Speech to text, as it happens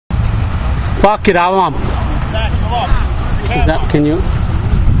Fuck it, I want. Is that, can you?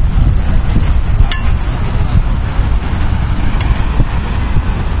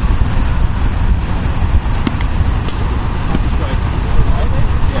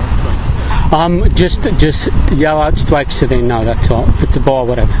 Just yell out strike so they know, that's all. If it's a ball,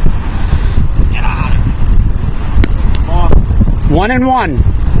 whatever. 1-1.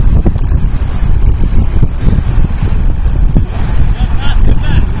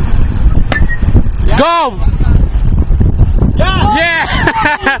 Go! Yeah!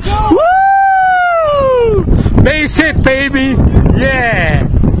 Woo! Base hit, baby! Yeah!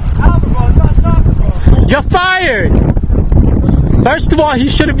 You're fired! First of all, he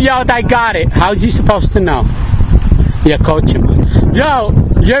should have yelled, I got it. How's he supposed to know? Yeah, coach him. Yo,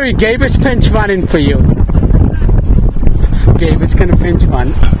 Yuri, Gabe is pinch running for you. Gabe is gonna pinch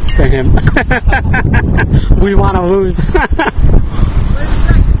run for him. We wanna lose.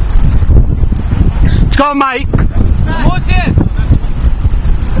 Let's go, Mike.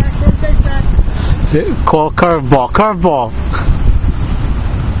 Call curveball. Curveball.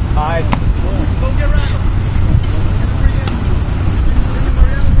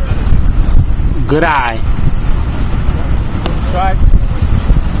 Good eye. Try.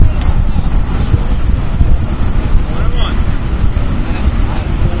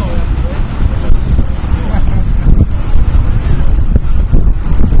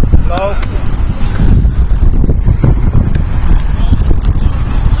 Low.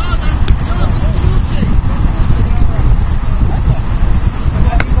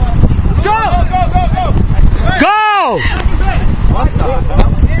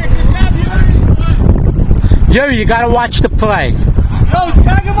 Yuri, you gotta watch the play. No,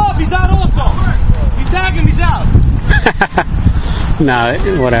 tag him up, he's out also. You tag him, he's out. No,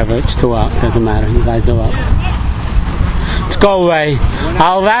 whatever, it's 2 out. Doesn't matter, you guys are up. Let's go, Ray.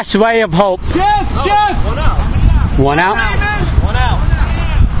 Our last ray of hope. Chef! 1 out. 1 out? 1 out.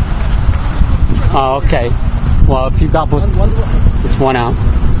 Oh, okay. Well, if you double, it's 1 out.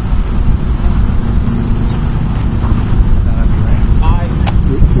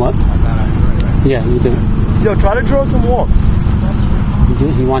 What? Yeah, you do. Yo, try to draw some walks.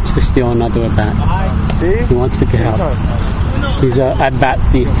 He wants to steal another at bat. See? He wants to get out. He's a at bat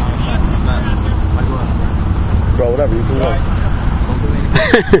thief. Bro, whatever, you can go.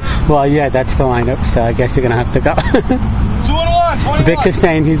 Well, yeah, that's the lineup, so I guess you're gonna have to go. 2-1, Vic is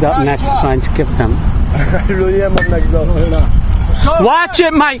saying he's up next to try and skip them. I really am up next though. Watch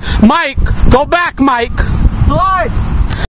it, Mike! Mike! Go back, Mike! Slide!